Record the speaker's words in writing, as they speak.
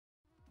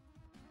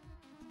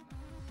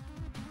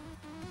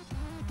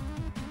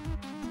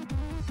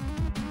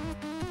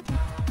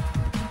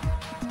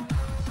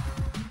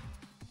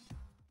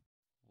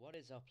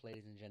is up,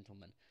 ladies and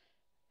gentlemen?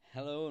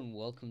 Hello and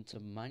welcome to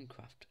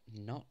Minecraft.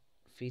 Not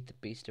Feed the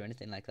Beast or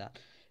anything like that.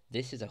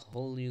 This is a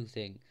whole new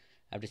thing.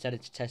 I've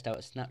decided to test out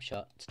a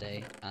snapshot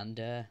today, and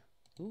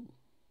ooh,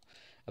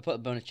 I put a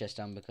bonus chest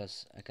down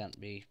because I can't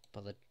be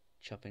bothered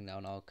chopping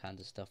down all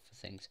kinds of stuff for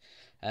things.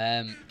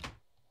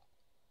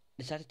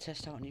 Decided to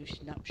test out a new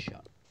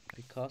snapshot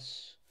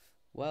because,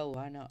 well,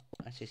 why not?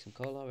 I see some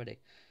coal already,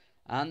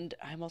 and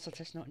I'm also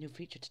testing out a new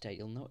feature today.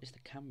 You'll notice the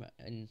camera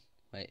in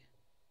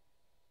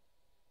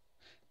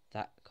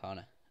that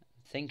corner.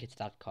 I think it's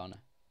that corner.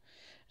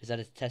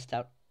 Decided to test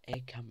out a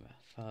camera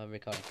for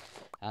recording,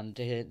 and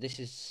this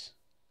is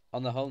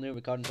on the whole new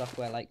recording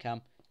software like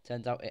Cam.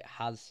 Turns out it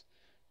has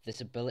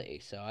this ability,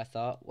 so I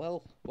thought,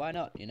 well, why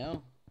not, you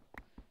know?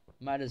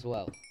 Might as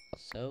well.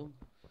 So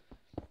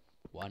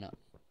why not?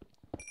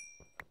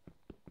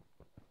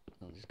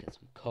 I'll just get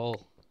some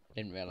coal. I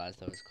didn't realise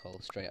there was coal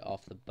straight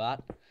off the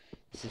bat.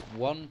 This is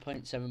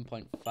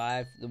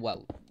 1.7.5.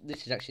 Well,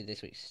 this is actually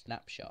this week's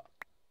snapshot.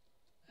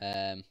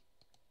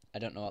 I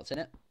don't know what's in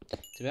it.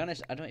 To be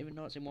honest, I don't even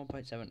know what's in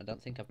 1.7. I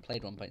don't think I've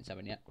played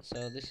 1.7 yet.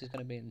 So this is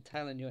going to be an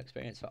entirely new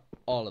experience for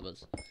all of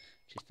us,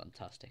 which is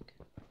fantastic.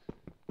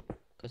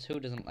 Because who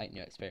doesn't like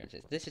new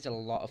experiences? This is a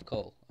lot of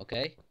coal,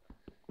 okay?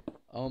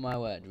 Oh my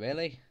word,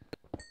 really?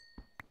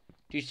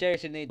 Do you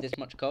seriously need this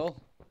much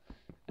coal?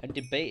 I'm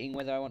debating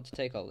whether I want to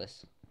take all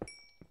this.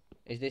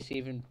 Is this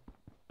even...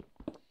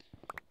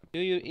 Do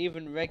you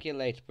even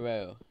regulate,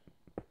 bro?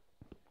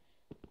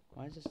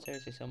 Why is there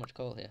seriously so much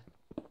coal here?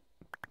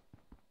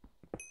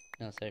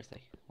 No,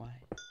 seriously, why?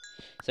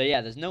 So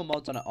yeah, there's no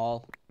mods on it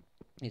all.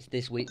 It's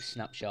this week's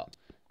snapshot,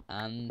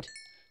 and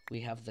we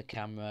have the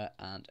camera,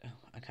 and oh,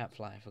 I can't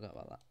fly. I forgot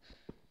about that.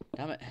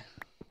 Damn it!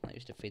 I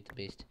used to feed the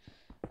beast.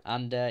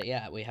 And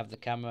yeah, we have the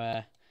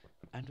camera,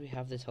 and we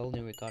have this whole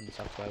new recording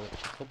software, which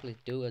I probably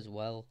do as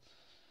well.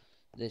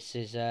 This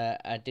is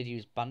I did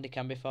use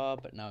Bandicam before,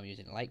 but now I'm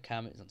using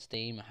Lightcam. It's on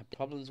Steam. I had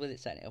problems with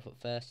it setting it up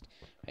at first.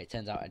 It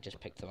turns out I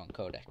just picked the wrong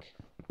codec,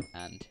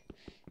 and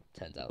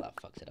turns out that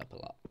fucks it up a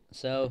lot.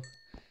 So,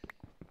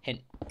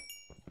 hint,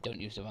 don't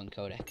use the wrong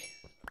codec.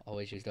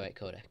 Always use the right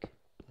codec.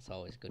 That's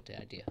always a good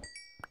idea.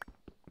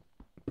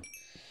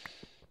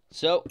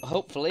 So,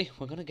 hopefully,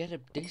 we're going to get a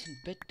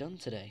decent bit done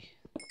today.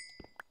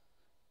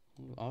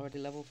 We're already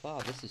level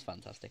 4. This is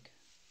fantastic.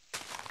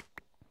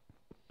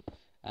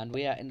 And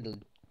we are in the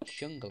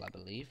jungle, I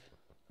believe.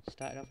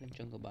 Started off in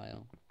jungle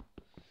biome.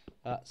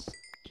 That's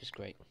just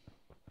great.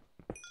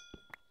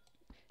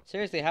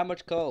 Seriously, how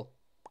much coal?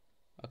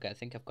 Okay, I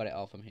think I've got it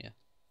all from here.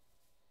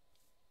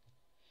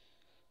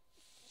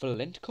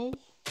 Flint coal?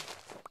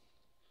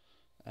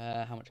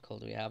 How much coal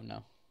do we have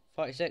now?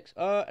 46.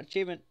 Oh,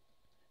 achievement.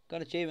 Got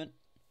an achievement.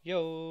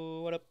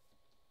 Yo, what up?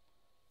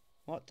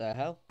 What the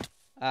hell?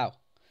 Ow.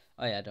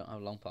 Oh yeah, I don't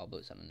have long pole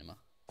boots on anymore.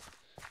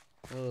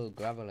 Oh,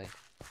 gravelly.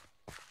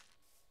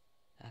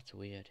 That's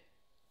weird.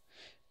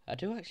 I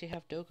do actually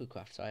have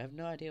DokuCraft, so I have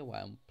no idea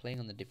why I'm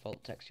playing on the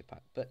default texture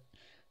pack, but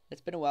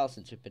it's been a while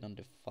since we've been on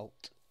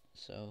default,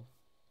 so...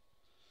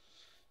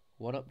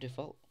 What up,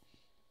 default?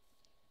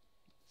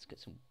 Let's get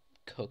some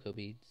cocoa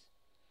beans.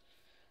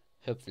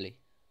 Hopefully.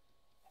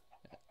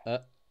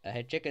 I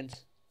hate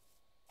chickens.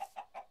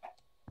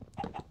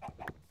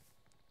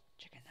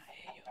 Chicken, I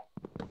hear you.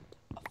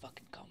 I'll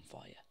fucking come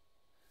for you.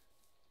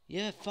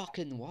 Yeah,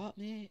 fucking what,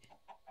 mate?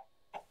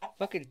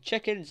 Fucking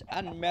chickens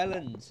and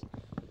melons.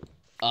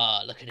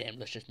 Ah, look at them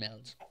luscious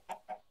melons.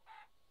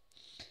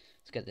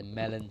 Let's get the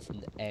melons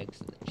and the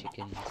eggs and the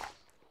chickens.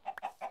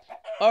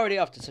 Already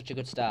off to such a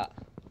good start.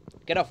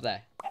 Get off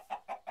there.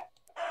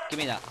 Give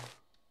me that.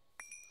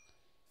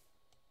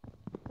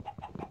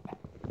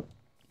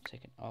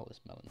 Taking all this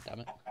melon,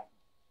 damn it.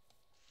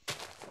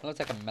 It looks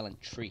like a melon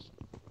tree.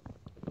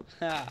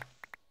 Ha!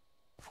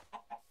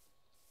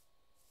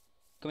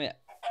 Come here.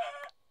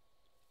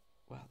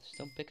 Wow, there's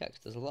some pickaxe.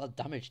 There's a lot of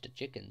damage to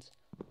chickens.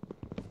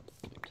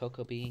 Give me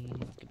cocoa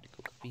beans. Give me the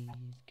cocoa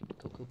beans. Give me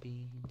the cocoa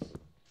beans.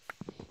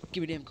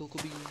 Give me them cocoa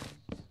beans.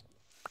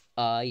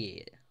 Ah,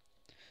 yeah.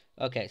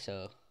 Okay,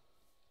 so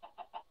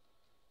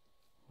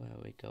where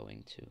are we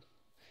going to?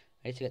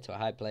 I need to get to a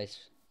high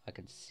place I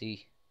can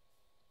see.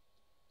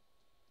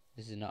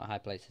 This is not a high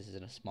place, this is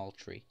in a small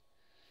tree.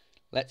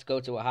 Let's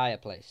go to a higher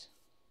place.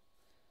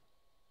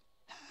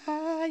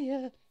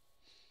 Higher.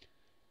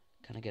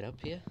 Can I get up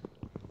here?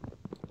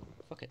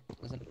 Fuck it.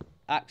 There's an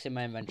axe in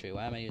my inventory.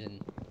 Why am I using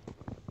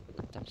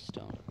goddamn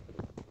stone?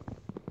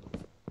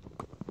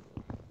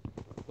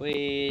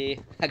 Whee!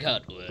 I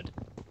got wood.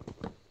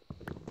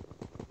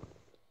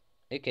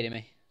 Are you kidding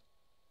me?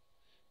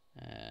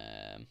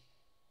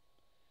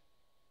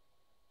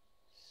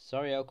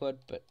 Sorry,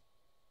 awkward, but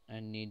I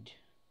need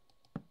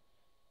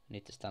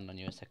to stand on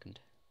you a second.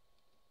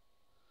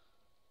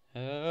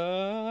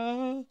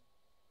 Let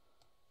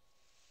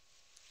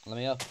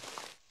me up.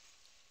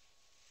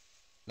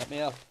 Let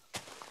me up.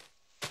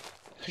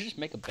 I could just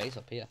make a base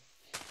up here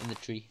in the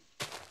tree.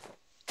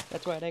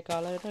 That's why they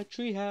call it a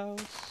tree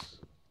house.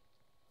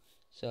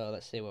 So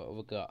let's see what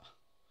we've got.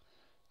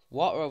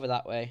 Water over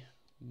that way.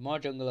 More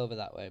jungle over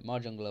that way. More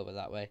jungle over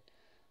that way.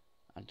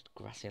 and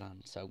grassy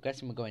land. So I'm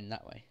guessing we're going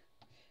that way.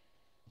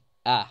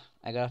 Ah,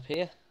 I got up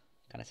here.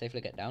 Can I safely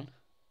get down?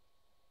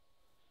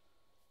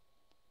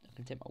 I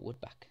can take my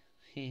wood back.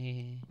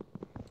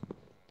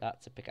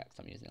 That's a pickaxe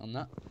I'm using on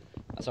that.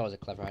 That's always a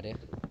clever idea.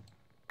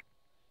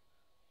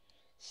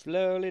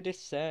 Slowly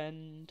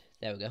descend.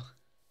 There we go.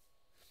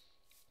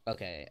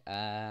 Okay,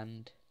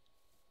 and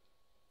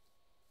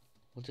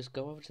we'll just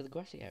go over to the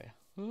grassy area.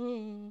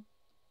 Are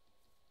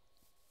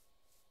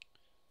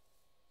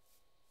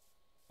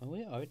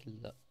we already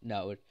low?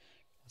 No, I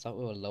thought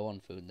we were low on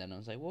food then. I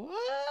was like, what?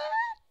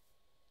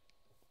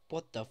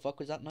 What the fuck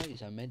was that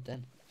noise I made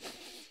then?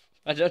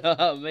 I don't know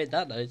how I made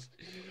that noise.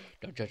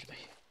 Don't judge me.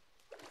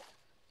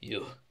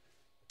 You.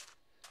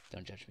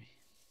 Don't judge me.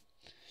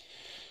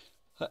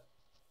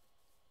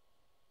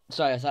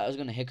 Sorry, I thought I was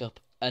going to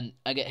hiccup. And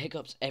I get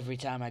hiccups every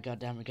time I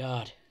goddamn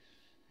record.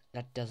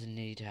 That doesn't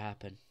need to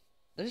happen.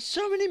 There's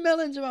so many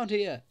melons around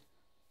here.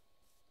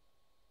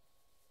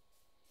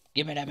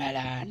 Give me the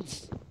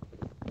melons.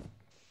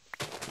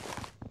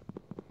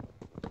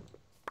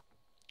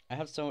 I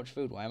have so much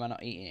food. Why am I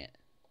not eating it?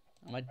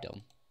 Am I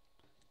dumb?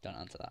 Don't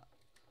answer that.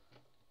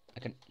 I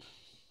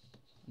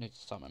need to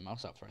sort my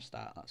mouse out for a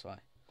start. That's why.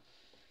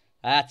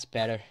 That's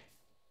better.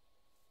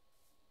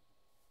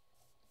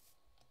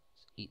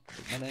 Let's eat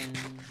the melon.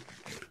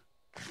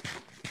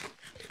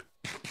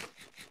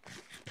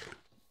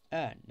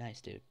 Ah,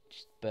 nice, dude.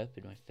 Just burp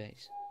in my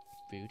face.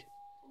 Food.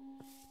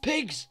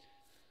 Pigs!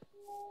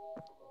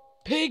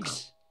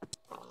 Pigs!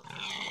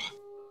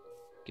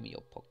 Give me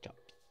your pork chop.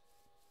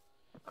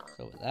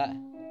 So with that,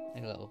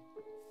 like a little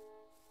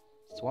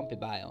swampy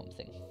biome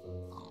thing.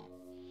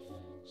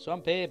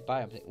 Swampy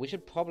biome thing. We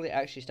should probably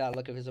actually start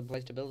looking for some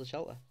place to build a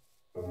shelter.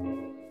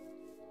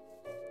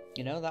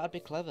 You know, that'd be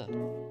clever.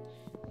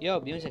 Yo,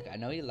 music, I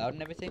know you're loud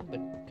and everything, but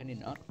can you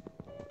not?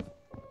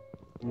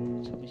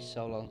 It took me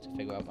so long to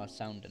figure out my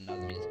sound, and now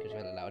the music is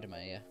really loud in my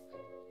ear.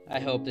 I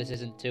hope this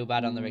isn't too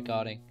bad on the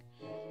recording.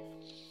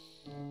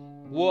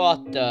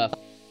 What the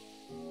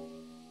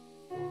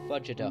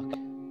fudge a duck?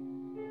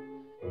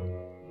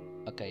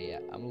 Okay, yeah,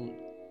 I'm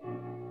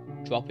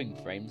dropping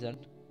frames then.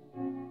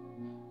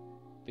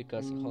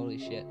 Because holy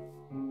shit.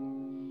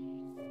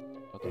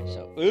 Okay,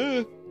 so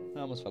I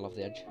almost fell off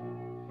the edge.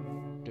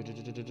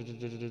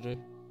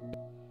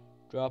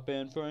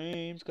 Dropping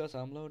frames cause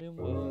I'm loading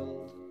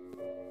world.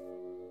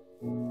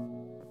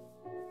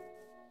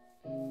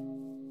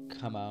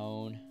 Come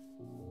on.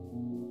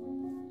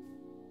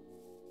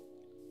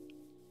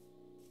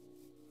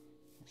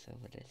 It's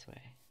over this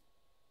way.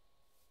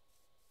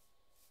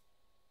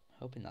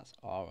 Hoping that's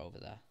R over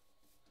there.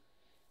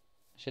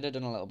 Should have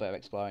done a little bit of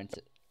exploring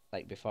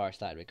like before I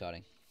started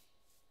recording.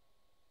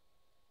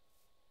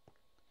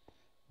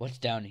 What's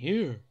down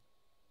here?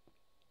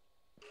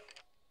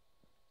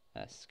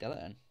 A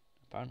skeleton,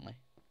 apparently.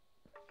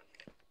 I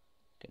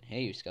can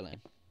hear you,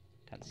 skeleton.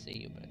 Can't see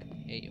you, but I can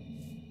hear you.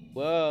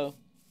 Whoa!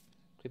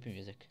 Creepy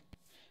music.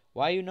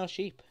 Why are you no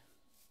sheep?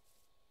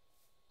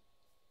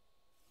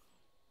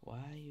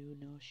 Why are you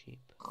no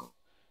sheep?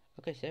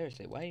 Okay,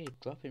 seriously, why are you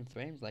dropping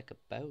frames like a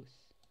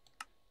boss?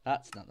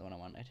 That's not the one I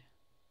wanted.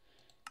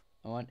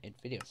 I wanted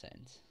video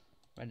settings.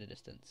 Render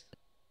distance.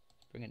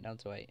 Bring it down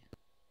to 8.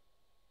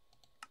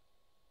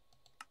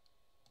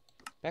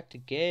 Back to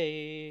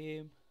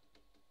game.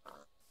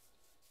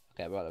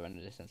 Okay, I brought the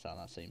render distance down.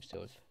 That seems to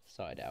have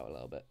sorted it out a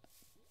little bit.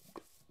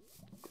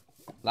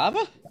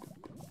 Lava?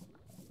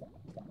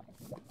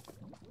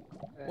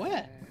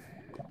 Where?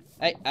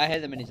 Hey, I hear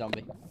the mini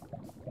zombie.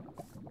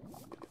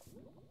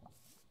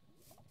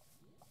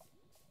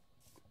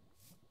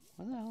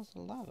 Where the hell's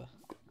the lava?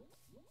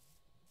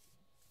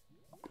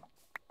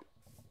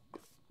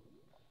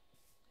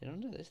 Is it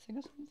under this thing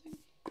or something?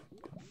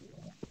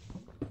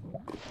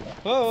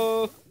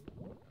 Whoa!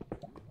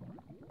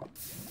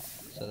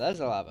 So there's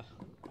the lava.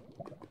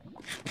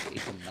 Let's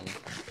eat some melon.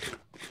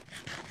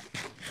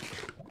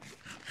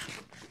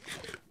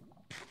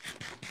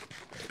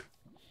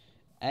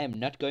 I am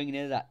not going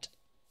near that.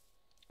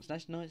 It's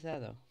nice to know it's there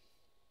though.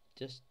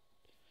 Just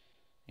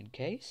in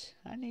case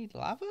I need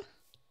lava.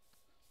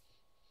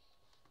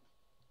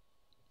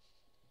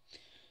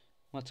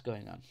 What's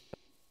going on?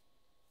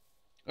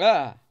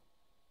 Ah!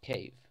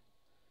 Cave.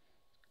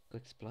 Go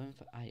exploring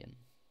for iron.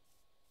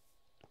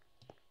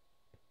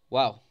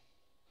 Wow.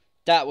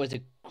 That was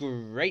a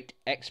great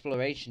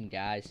exploration,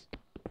 guys.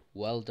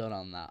 Well done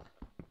on that.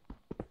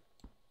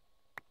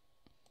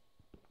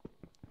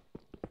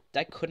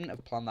 I couldn't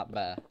have planned that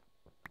better.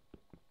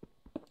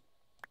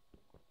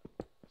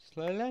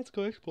 So let's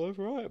go explore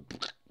for iron.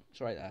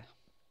 It's right there.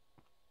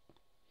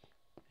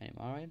 Any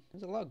more iron?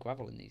 There's a lot of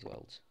gravel in these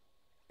worlds.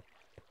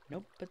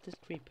 Nope, but there's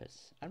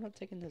creepers. I'm not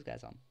taking those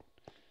guys on.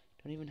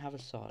 Don't even have a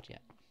sword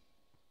yet.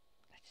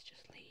 Let's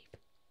just leave.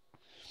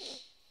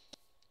 It's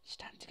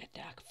starting to get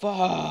dark.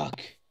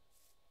 Fuck!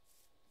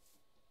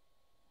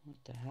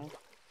 What the hell?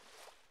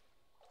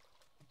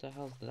 What the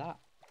hell's that?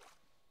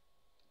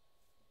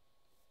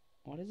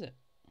 What is it?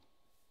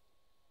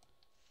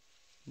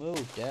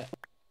 Move, dirt.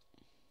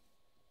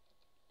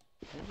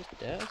 Is it just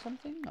dirt or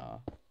something?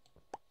 Or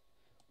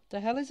what The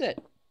hell is it?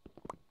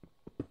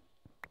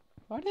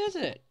 What is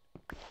it?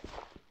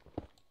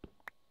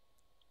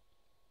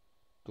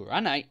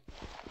 Granite.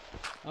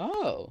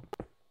 Oh.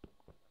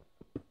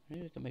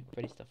 Maybe we can make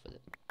pretty stuff with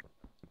it.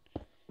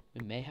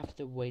 We may have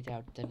to wait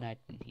out the night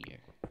in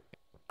here.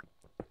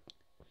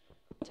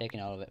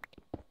 Taking all of it.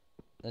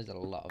 There's a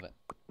lot of it.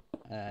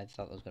 I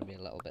thought there was going to be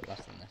a little bit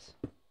less than this.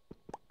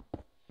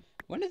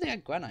 When did they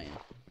add granite in?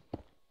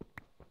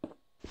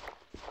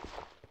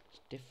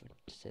 It's different,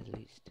 to say the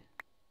least.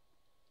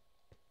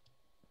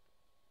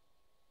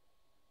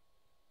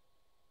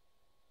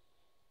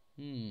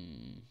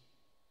 It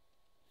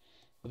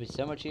would be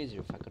so much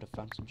easier if I could have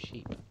found some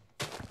sheep.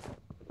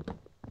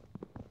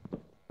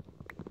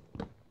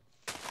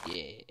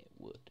 Yeah,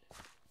 wood.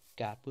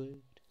 Got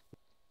wood.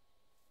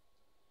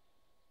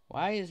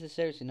 Why is there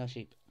seriously no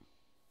sheep?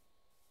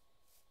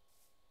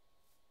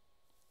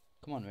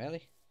 Come on,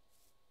 really?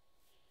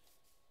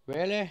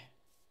 Really?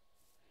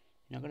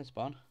 You're not gonna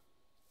spawn?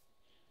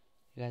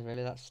 You guys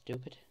really that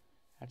stupid?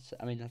 That's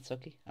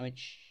sucky. Give me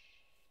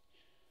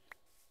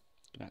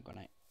that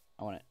granite.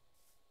 I want it.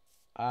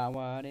 I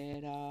want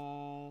it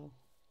all.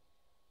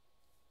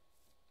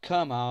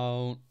 Come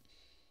on. I'm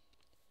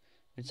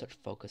in such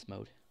focus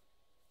mode.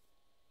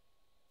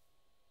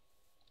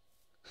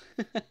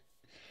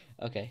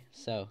 Okay,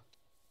 so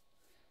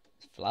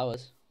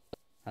flowers.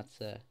 That's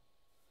a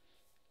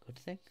good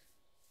thing.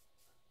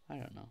 I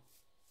don't know.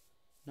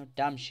 No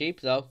damn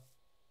sheep though.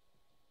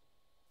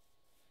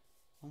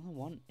 All I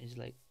want is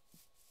like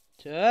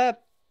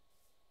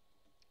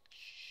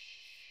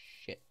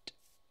shit.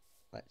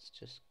 Let's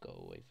just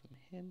go away from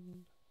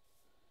him.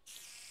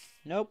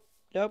 Nope,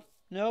 nope,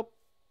 nope.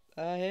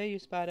 I hear you,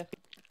 spider.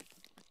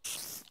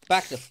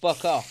 Back the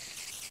fuck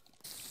off.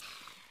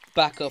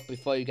 Back up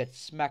before you get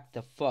smacked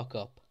the fuck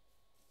up.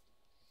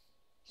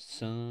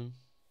 Son.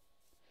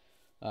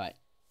 Alright.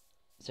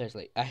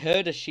 Seriously, I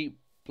heard a sheep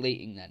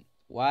bleating then.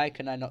 Why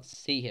can I not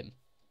see him?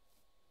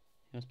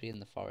 He must be in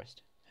the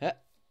forest. Huh?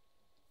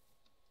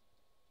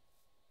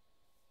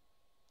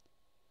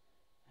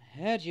 I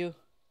heard you.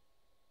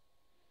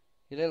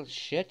 You little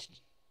shit.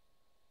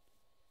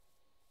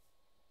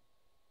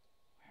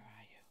 Where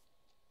are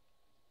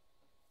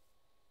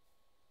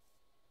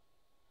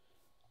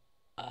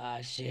you?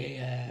 I see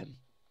him.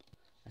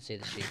 I see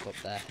the sheep up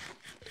there.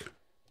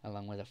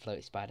 Along with a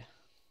floaty spider.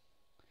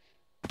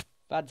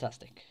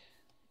 Fantastic.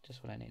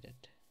 Just what I needed.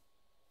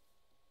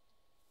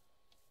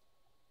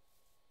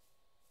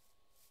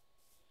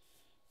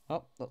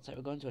 Oh, looks like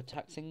we're going to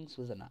attack things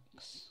with an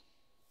axe.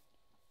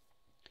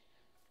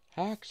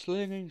 Axe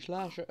slinging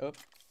slasher. Oh,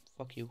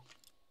 fuck you.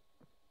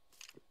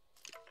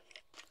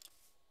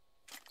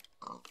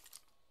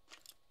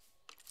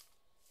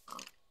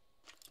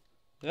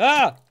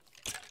 Ah!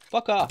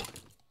 Fuck off.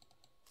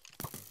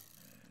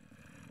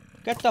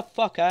 Get the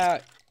fuck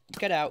out.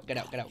 Get out, get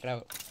out, get out, get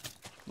out.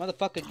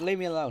 Motherfucker, leave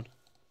me alone.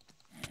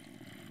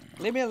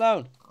 Leave me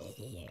alone.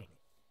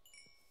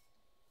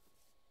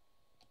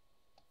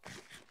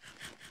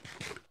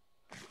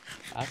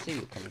 I see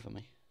you coming for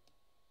me.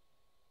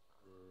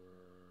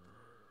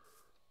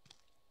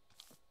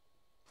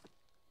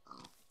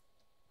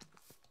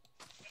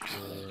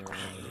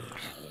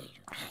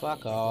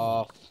 Fuck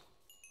off.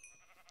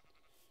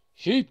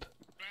 Sheep.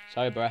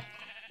 Sorry, bruh.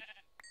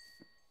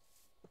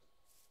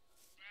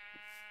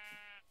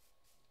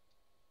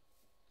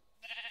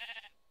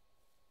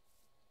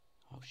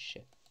 Oh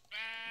shit.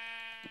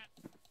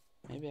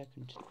 Maybe I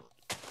can.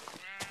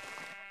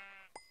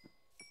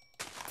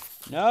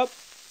 Nope.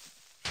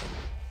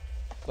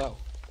 Whoa,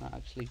 that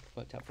actually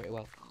worked out pretty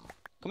well.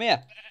 Come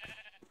here.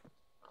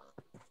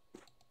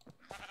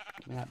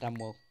 Give me that damn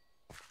wool.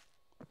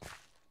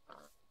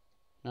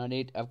 Now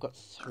I've got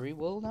 3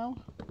 wool now,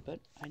 but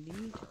I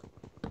need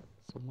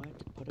somewhere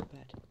to put a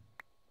bed.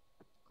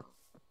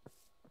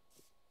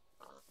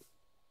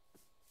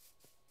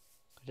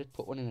 I did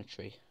put one in a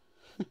tree.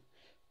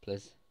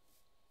 Please.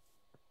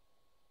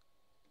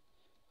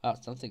 Oh,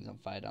 something's on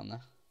fire down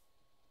there.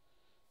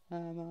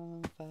 I'm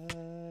on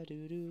fire.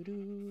 Doo -doo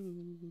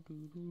 -doo, doo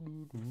 -doo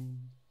 -doo -doo.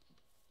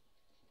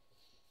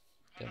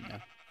 Don't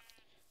know.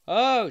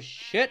 Oh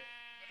shit!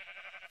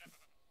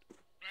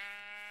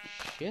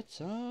 Shit,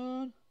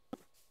 son.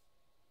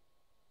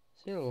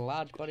 See a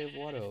large body of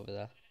water over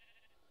there.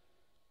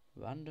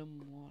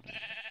 Random water.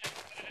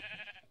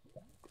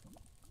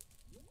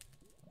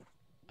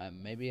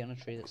 Maybe on a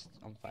tree that's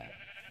on fire.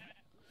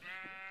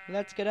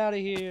 Let's get out of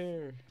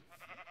here.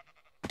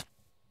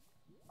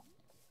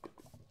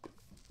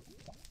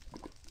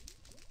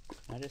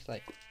 I just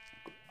like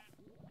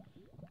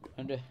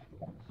wonder.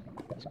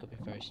 This could be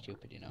very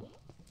stupid, you know.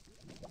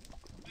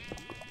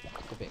 This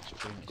could be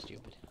extremely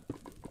stupid.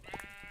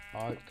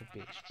 Or it could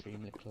be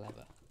extremely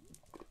clever.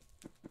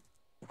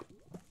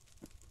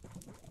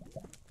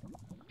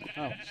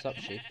 Oh, sup,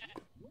 sheep.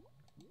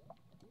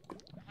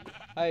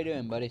 How you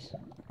doing, buddies?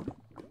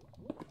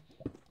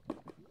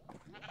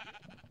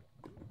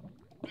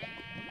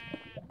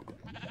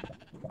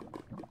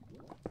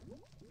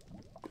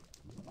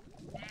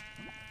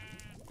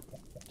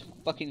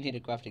 Fucking need a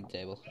crafting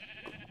table.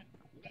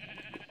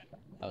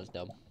 was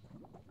dumb.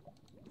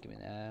 Give me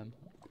them.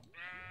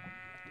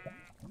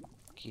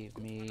 Give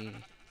me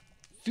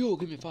fuel.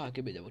 Give me fire.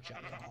 Give me double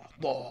charge.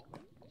 Oh,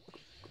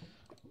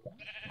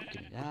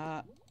 give me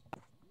that.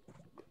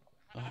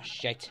 Oh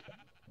shit!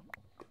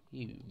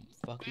 You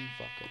fucking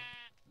fucker.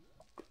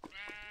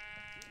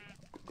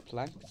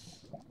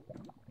 Planks.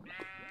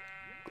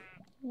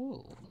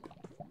 Whoa.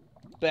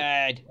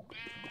 Bad.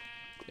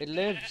 It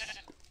lives.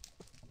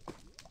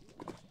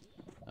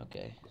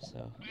 Okay,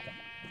 so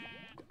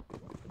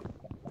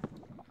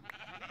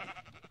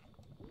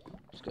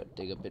just gotta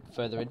dig a bit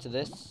further into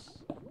this,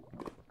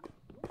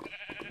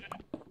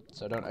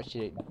 so I don't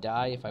actually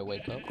die if I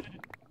wake up.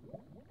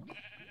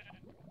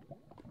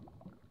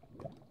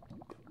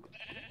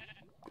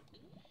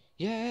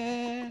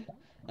 Yeah,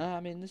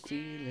 I'm in the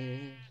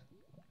ceiling.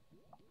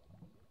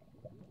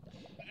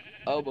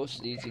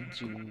 Almost needing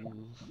to.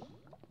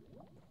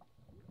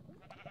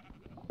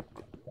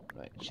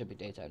 Right, it should be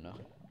daytime now.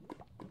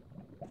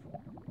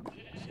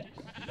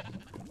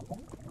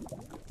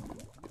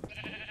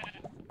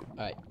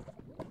 Alright.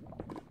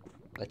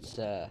 Let's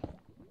go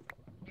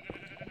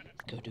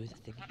do the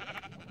thing.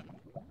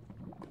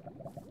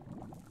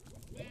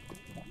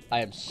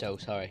 I am so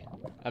sorry.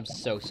 I'm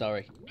so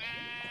sorry.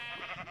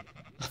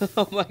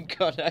 Oh my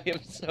god, I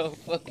am so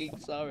fucking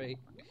sorry.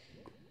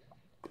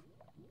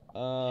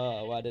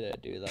 Oh, why did I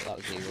do that? That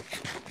was evil.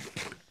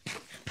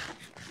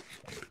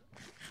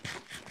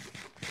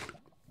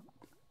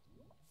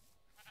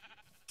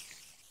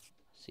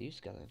 See you,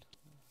 skeleton.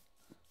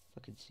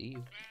 Fucking see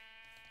you.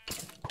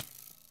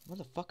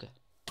 Motherfucker.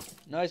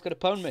 No, he's gonna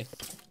pwn me.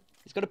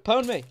 He's gonna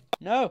pwn me.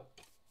 No.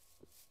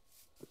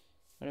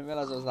 I didn't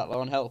realise I was that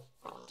low on health,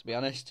 to be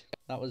honest.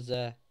 That was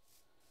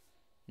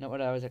not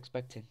what I was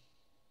expecting.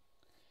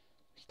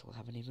 Still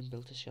haven't even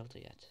built a shelter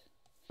yet.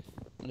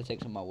 I'm gonna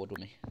take some more wood with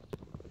me.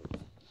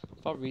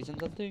 For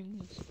reasons and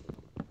things.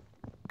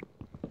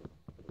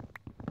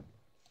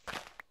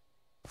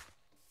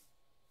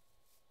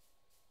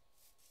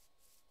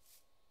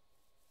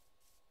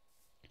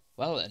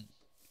 Well then.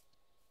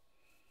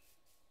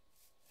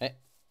 Hey,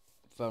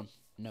 phone.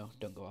 No,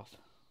 don't go off.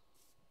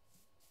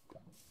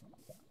 There's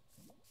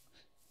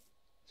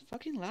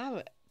fucking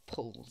lava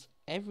pools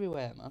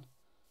everywhere, man.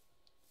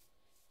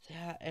 They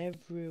are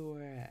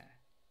everywhere.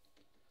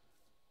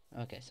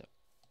 Okay, so.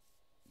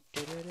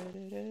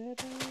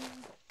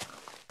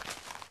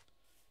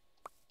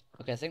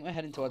 Okay, I think we're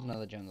heading towards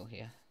another jungle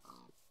here.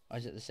 Or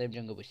is it the same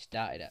jungle we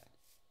started at?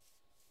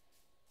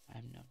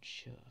 I'm not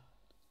sure.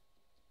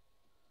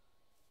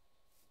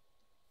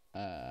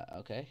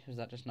 Okay. Is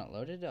that just not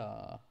loaded,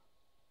 or?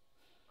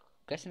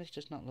 I'm guessing it's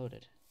just not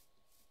loaded.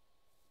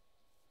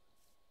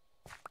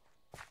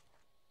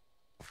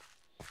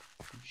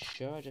 I'm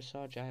sure I just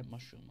saw a giant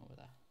mushroom over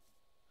there.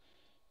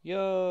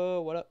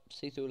 Yo, what up,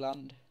 see-through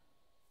land?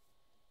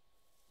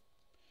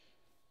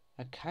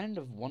 I kind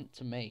of want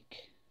to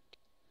make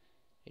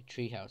a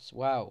treehouse.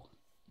 Wow,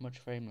 much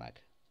frame lag.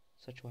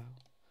 Such wow.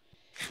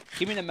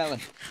 Give me the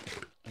melon.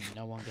 And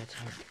no one gets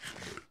hurt.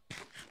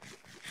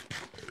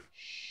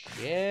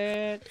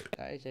 Shit,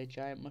 that is a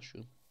giant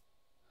mushroom.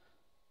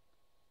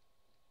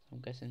 I'm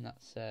guessing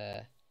that's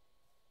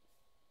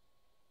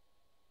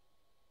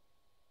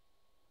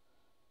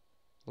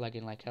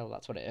lagging like hell.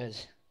 That's what it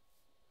is.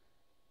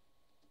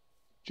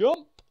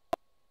 Jump!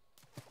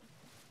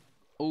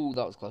 Oh,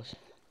 that was close.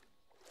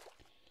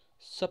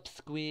 Sup,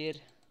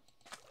 squid.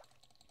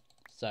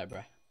 Sorry,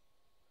 bruh.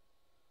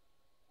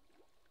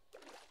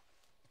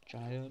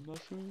 Giant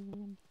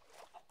mushroom.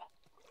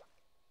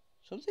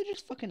 Something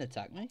just fucking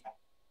attack me.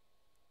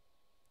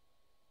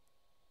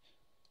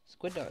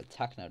 Squid don't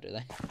attack now, do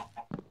they?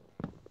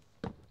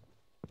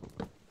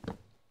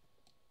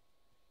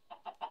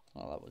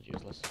 Oh, that was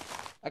useless.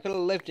 I could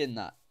have lived in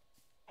that.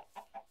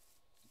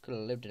 Could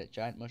have lived in a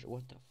giant mushroom.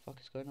 What the fuck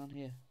is going on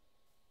here?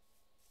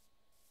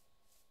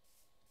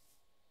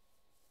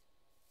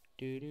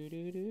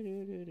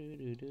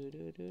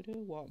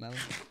 Watermelon.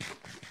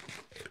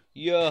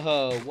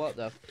 Yo, what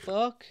the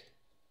fuck?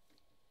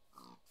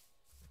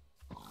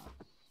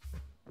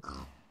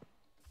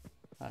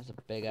 That's a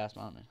big ass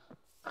mountain.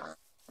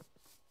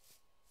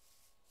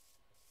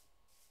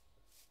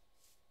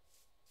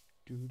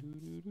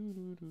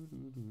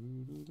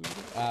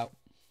 Ow.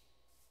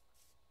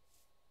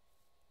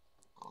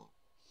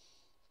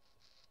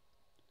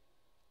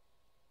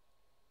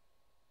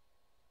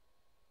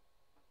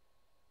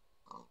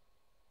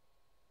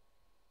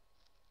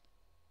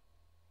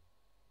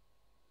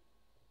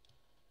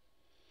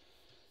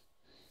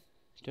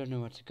 Don't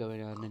know what's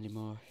going on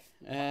anymore.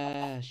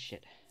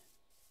 Shit.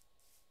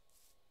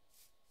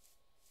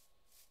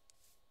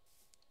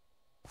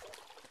 Let's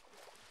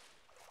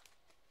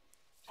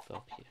go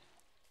up here.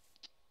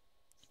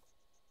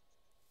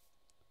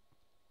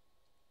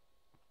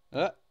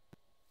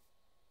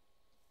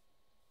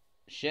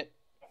 Shit.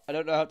 I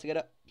don't know how to get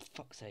up. For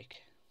fuck's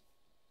sake.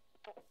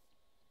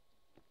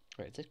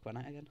 Right, is this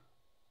granite again?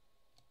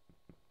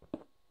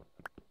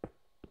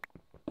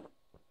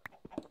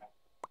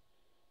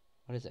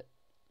 What is it?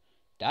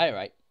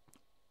 Diorite.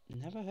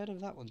 Never heard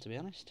of that one, to be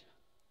honest.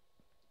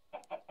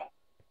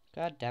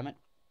 God damn it.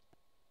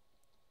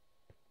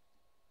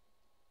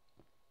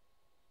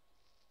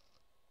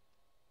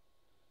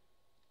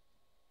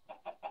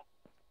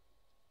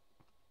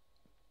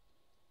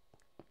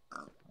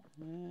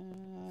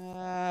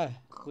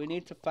 We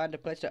need to find a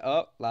place to...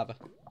 Oh, lava.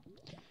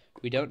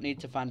 We don't need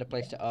to find a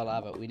place to... Oh,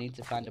 lava. We need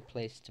to find a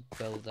place to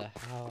build a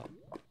house.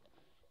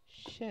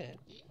 Shit.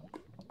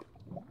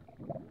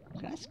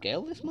 Can I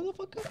scale this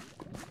motherfucker?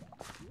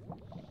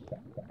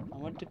 I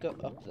want to go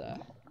up there.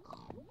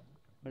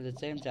 But at the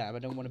same time, I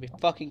don't want to be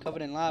fucking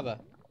covered in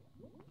lava.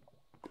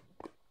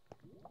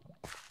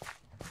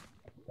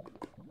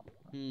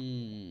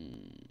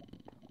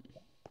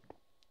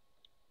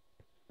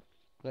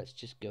 Let's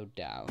just go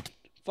down.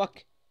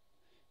 Fuck!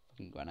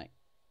 Fucking granite.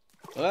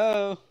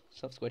 Whoa!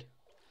 Soft squid.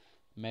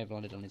 May have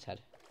landed on his head.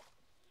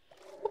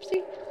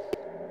 Whoopsie!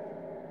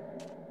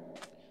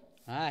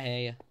 I hear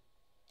ya.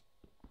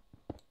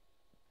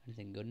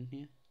 Anything good in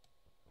here?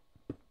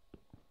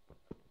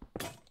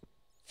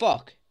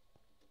 Fuck!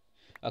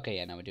 Okay,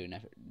 yeah, now we're doing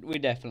effort. We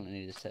definitely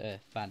need to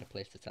find a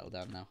place to settle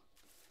down now.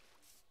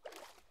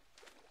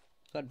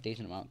 Got a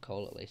decent amount of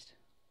coal at least.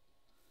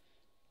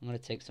 I'm gonna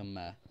take some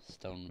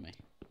stone with me.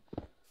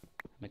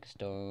 Make a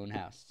stone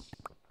house.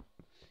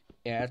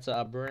 Yeah, it's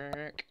a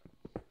brick.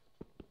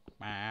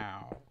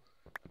 Wow.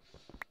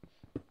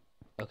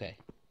 Okay.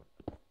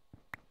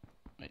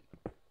 Wait,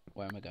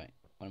 where am I going?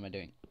 What am I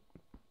doing?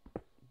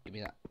 Give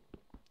me that.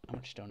 How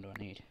much stone do I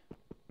need?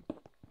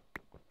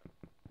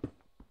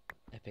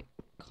 Epic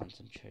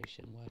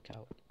concentration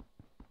workout.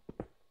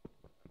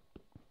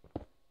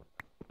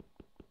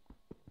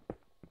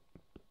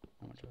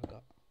 How much have I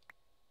got?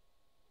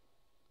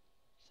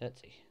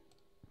 30.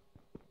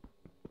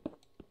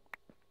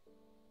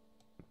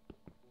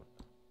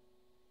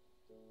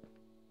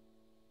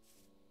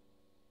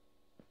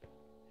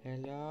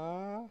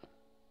 Hello?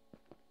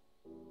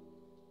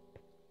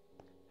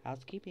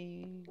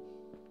 Housekeeping.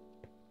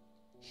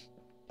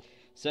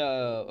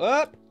 So,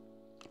 up!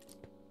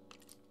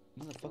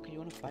 Motherfucker, you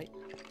wanna fight?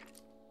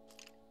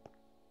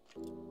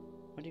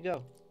 Where'd you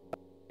go?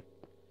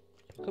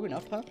 You coming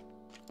up, huh?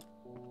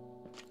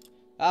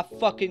 I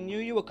fucking knew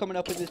you were coming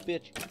up with this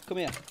bitch. Come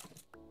here.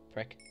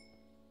 Prick.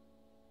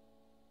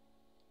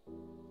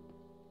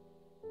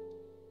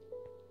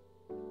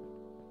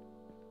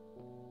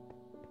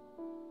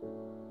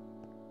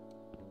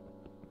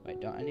 Wait,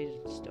 don't I need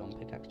a stone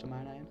pickaxe to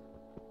mine iron?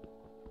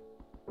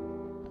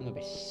 I'm gonna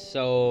be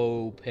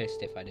so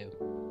pissed if I do.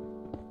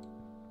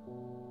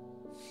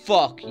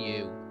 Fuck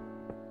you.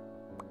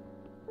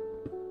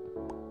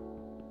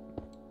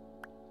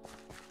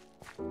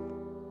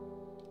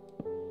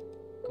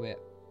 Come here.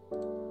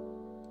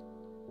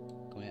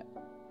 Come here.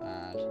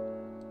 And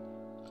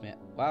come here.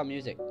 Wow,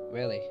 music.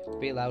 Really?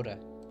 Be louder.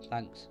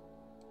 Thanks.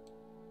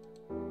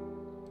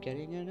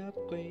 Getting an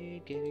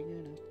upgrade, getting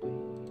an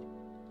upgrade.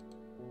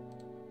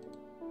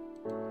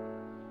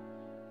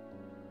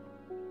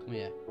 Come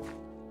here.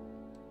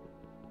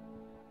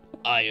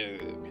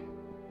 Iron.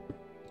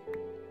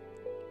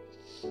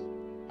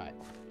 Alright,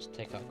 just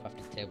take our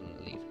crafting table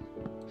and leave.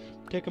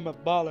 Taking my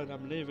ball and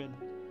I'm leaving.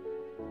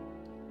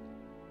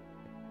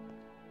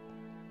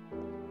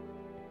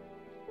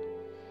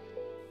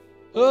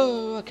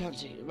 Oh, I can't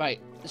see.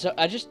 Right, so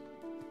I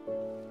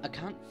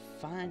can't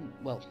find,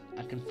 well,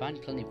 I can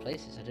find plenty of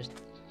places. I just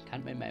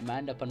can't make my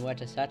mind up on where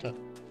to settle.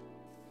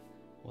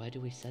 Where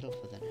do we settle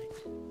for the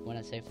night? When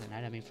I say for the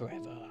night, I mean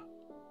forever.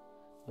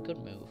 We could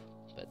move,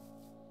 but...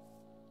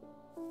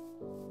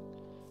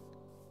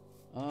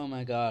 Oh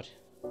my god.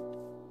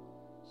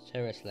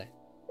 Seriously.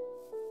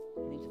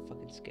 I need to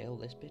fucking scale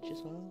this bitch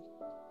as well.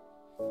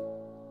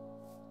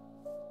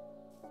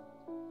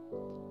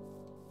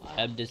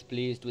 I am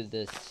displeased with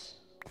this.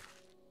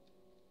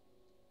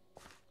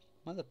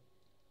 Mother...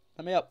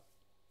 Let me up.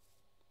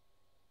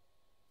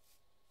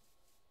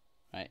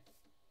 Right.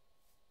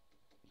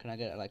 Can I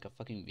get like a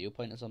fucking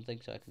viewpoint or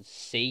something so I can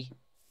see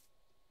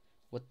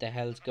what the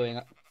hell's going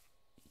on?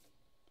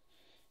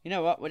 You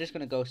know what? We're just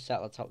gonna go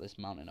settle atop this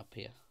mountain up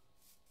here.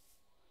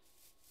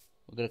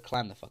 We're gonna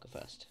climb the fucker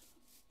first.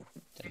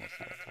 Then we'll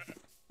settle atop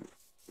it.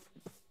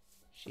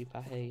 Sheep,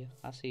 I hear you.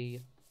 I see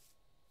you.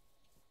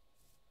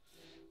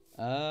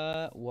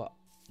 What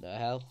the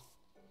hell?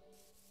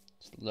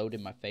 Just load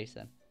in my face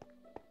then.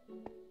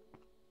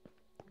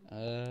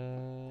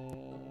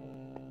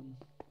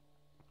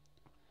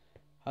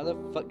 How the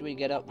fuck do we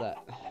get up there?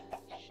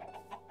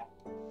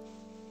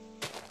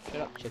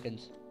 Shut up,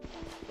 chickens.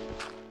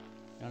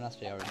 Don't ask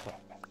for your input.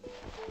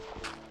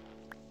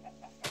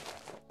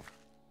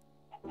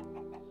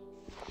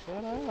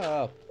 Shut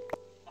up.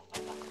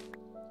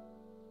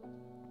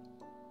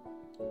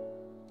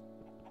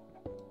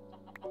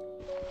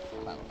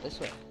 Climb up this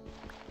way.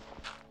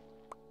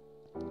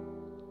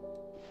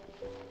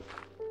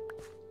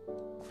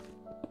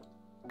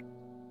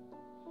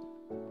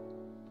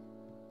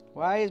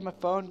 Why is my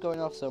phone going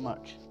off so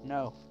much?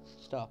 No,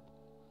 stop.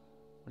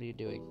 What are you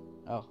doing?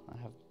 Oh, I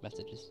have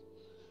messages.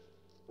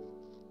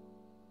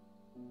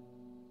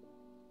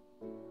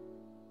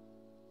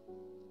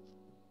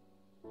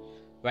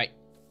 Right.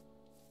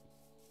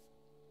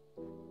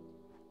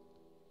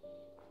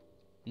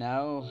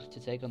 Now, to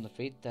take on the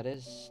feat that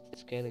is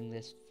scaling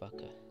this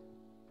fucker.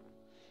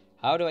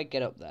 How do I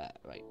get up there?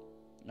 Right.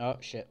 Oh,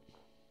 shit.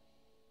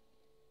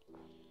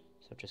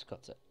 So I've just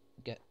got to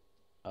get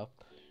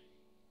up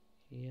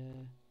here.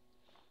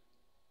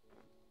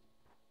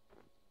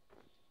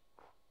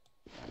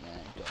 And then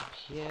go up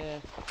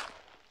here.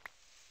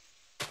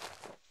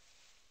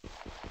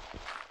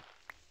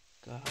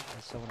 God,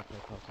 I so want to play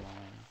Pokemon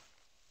right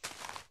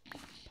now.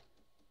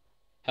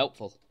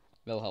 Helpful.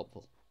 Real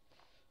helpful.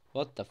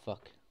 What the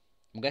fuck?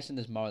 I'm guessing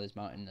there's more of this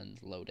mountain than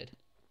loaded.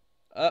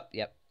 Oh,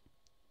 yep.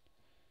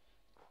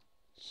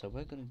 So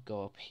we're gonna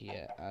go up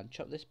here and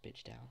chop this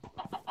bitch down.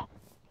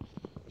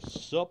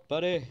 Sup,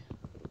 buddy?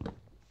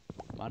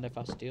 Mind if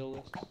I steal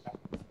this?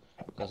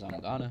 Because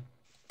I'm gonna.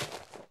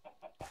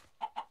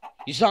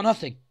 You saw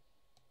nothing!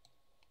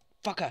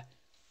 Fucker!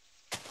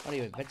 What are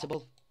you,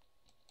 invincible?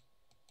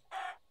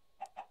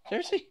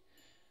 Seriously?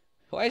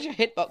 Why is your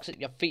hitbox at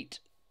your feet?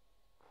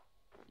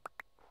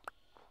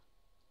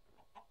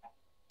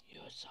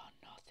 You saw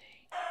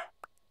nothing.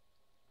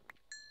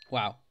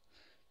 Wow.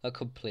 That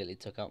completely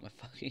took out my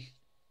fucking...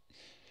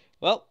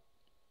 Well.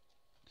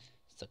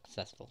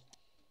 Successful.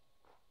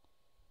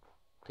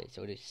 Okay,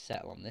 so we just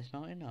settle on this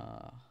mountain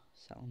or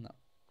settle on that?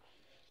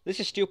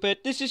 This is stupid.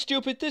 This is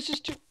stupid. This is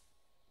stupid.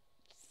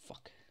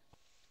 Fuck.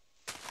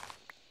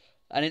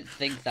 I didn't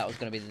think that was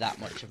going to be that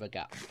much of a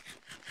gap.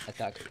 I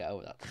thought I could get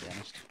over that, to be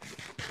honest.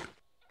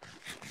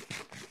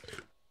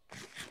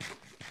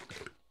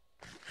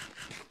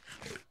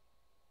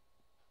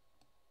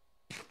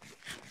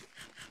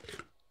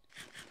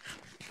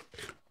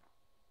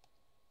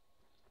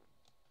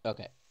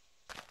 Okay.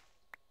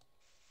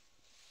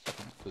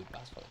 Fucking food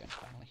basket again,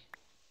 finally.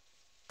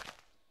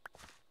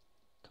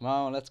 Come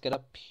on, let's get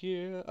up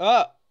here. Oh!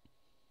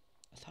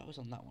 I thought it was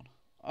on that one.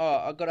 Oh,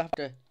 I'm gonna have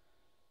to...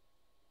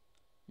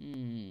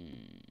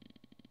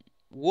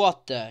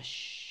 What the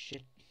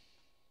shit?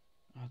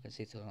 Oh, I can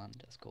see through the land.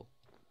 That's cool.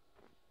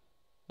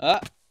 Ah!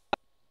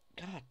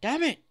 God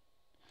damn it!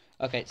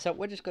 Okay, so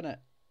we're just gonna...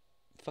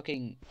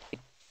 Fucking...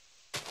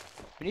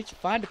 We need to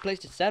find a place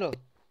to settle.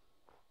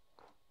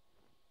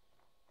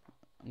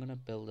 I'm gonna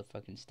build a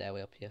fucking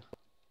stairway up here.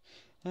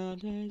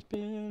 And he's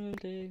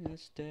building a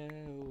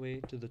stairway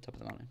to the top of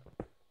the mountain.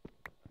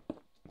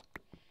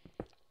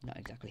 Not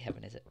exactly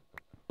heaven, is it?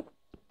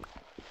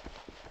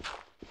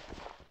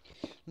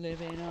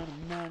 Living on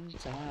a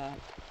mountaintop.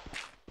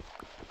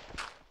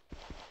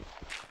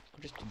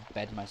 I'll just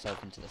embed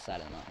myself into the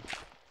side of the mountain.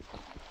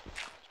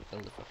 Just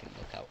build a fucking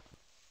lookout.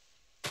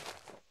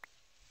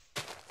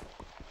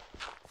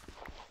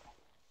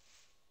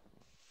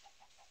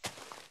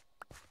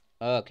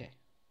 Okay.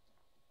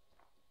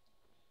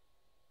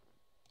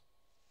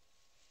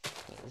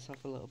 Put this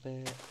off a little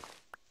bit.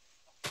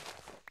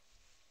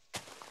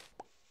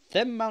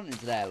 Them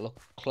mountains there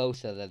look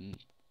closer than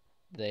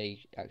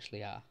they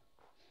actually are.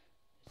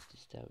 It's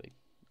disturbing.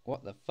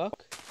 What the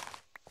fuck?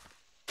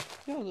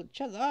 Yo, look,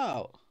 check that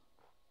out.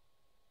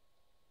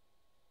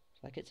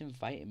 It's like it's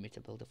inviting me to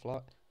build a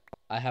floor.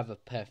 I have a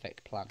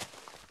perfect plan.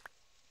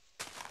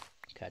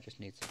 Okay, I just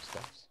need some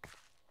stuffs.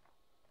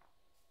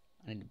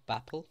 I need a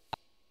bapple.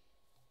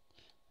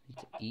 I need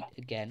to eat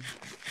again.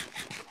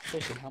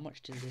 Seriously, how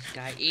much does this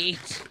guy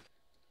eat?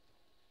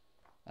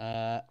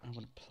 I'm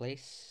gonna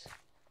place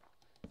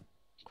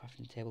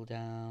crafting table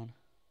down.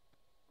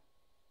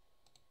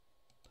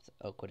 Put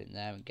the oak wood in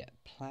there and get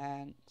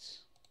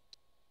planks.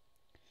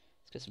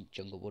 Let's get some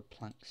jungle wood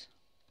planks.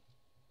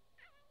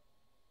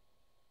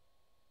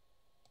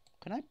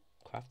 Can I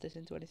craft this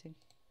into anything?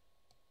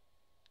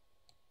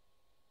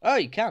 Oh,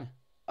 you can.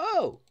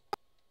 Oh!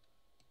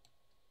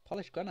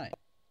 Polished granite.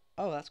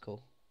 Oh, that's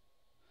cool.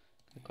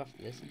 Can I craft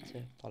this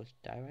into polished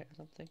diorite or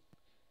something?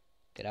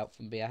 Get out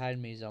from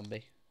behind me,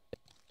 zombie.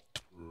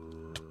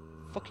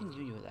 Fucking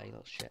you with that, you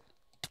little shit.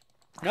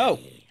 No!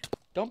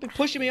 Don't be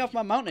pushing me off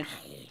my mountain.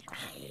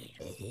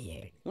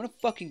 You wanna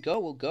fucking go,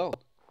 we'll go.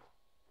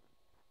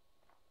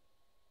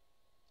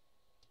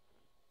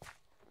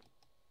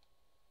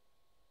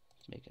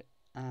 Let's make it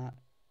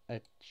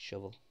a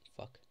shovel.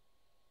 Fuck.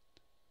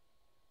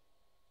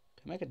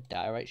 Can I make a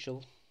diorite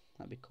shovel?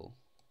 That'd be cool.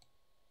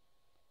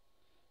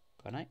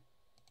 Granite?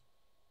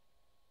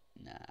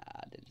 Nah,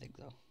 I didn't think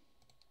so.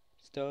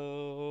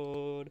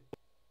 Stone.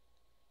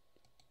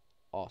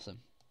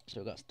 Awesome. So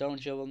we've got a stone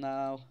shovel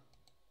now.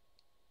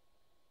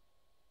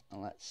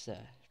 And let's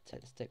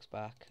take the sticks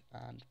back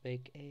and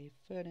make a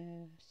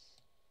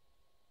furnace.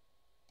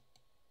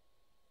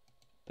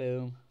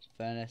 Boom.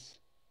 Furnace.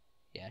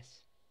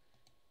 Yes.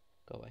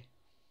 Go away.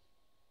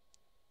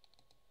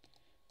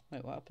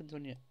 Wait, what happens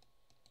when you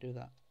do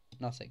that?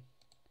 Nothing.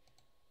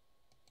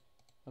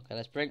 Okay,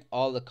 let's bring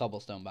all the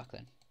cobblestone back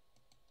then.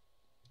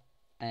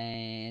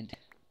 And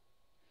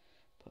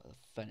put the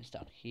furnace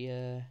down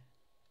here.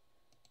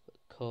 Put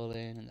the coal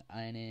in and the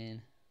iron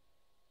in.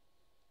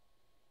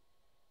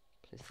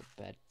 Place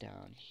the bed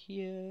down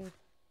here.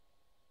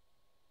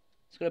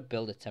 Just gonna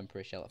build a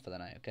temporary shelter for the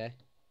night, okay?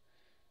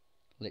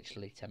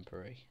 Literally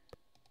temporary.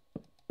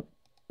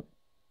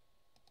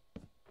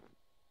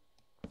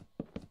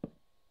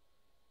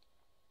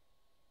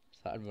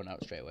 thought I'd run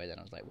out straight away. Then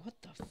I was like, what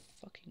the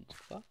fucking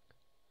fuck?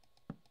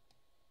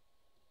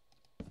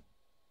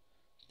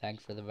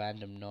 Thanks for the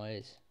random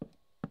noise.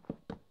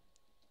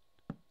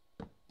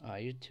 Oh, I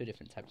used 2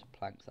 different types of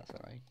planks. That's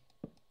alright.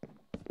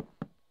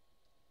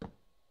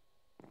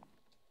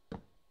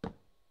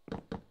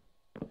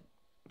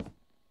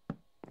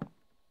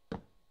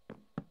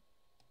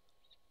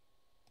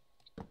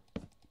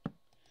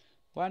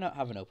 Why not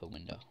have an open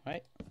window,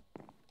 right?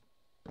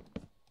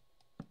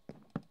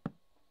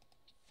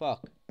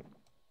 Fuck.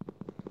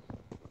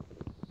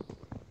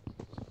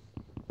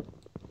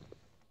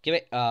 Give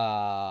it.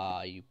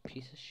 Ah, you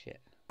piece of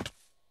shit.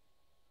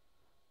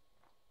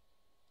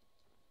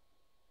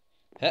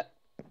 Heh.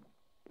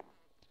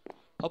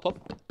 Hop up.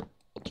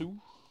 2.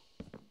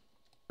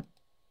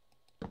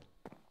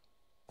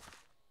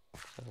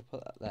 So we'll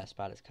put that there.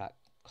 Spiders can't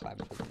climb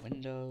through the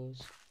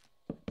windows.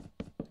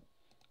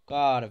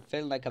 God, I'm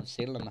feeling like I'm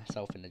sealing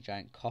myself in a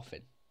giant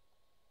coffin.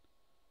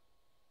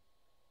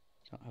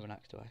 Don't have an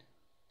axe, do I?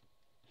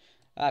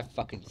 I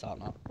fucking thought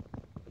not.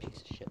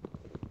 Piece of shit.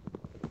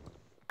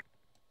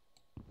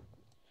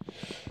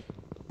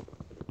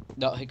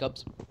 No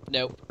hiccups.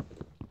 Nope.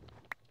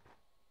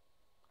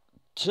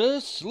 To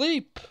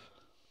sleep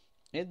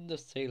in the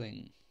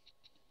ceiling.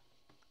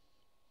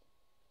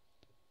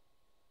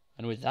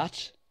 And with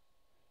that,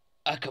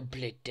 a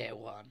complete day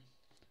 1.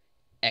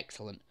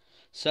 Excellent.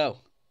 So,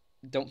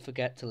 don't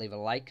forget to leave a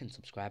like and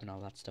subscribe and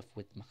all that stuff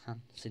with my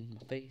hands in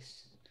my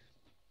face.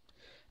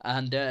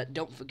 And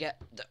don't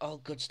forget that all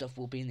good stuff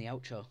will be in the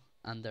outro.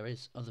 And there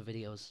is other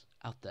videos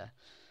out there.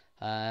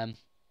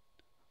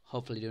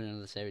 Hopefully doing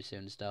another series soon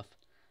and stuff.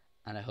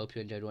 And I hope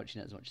you enjoyed watching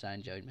it as much as I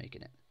enjoyed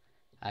making it.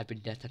 I've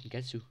been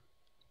Deathzangetsu.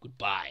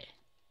 Goodbye.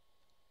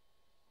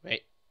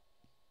 Wait.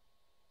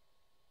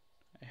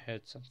 I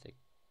heard something.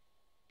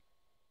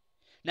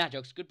 Nah,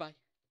 jokes. Goodbye.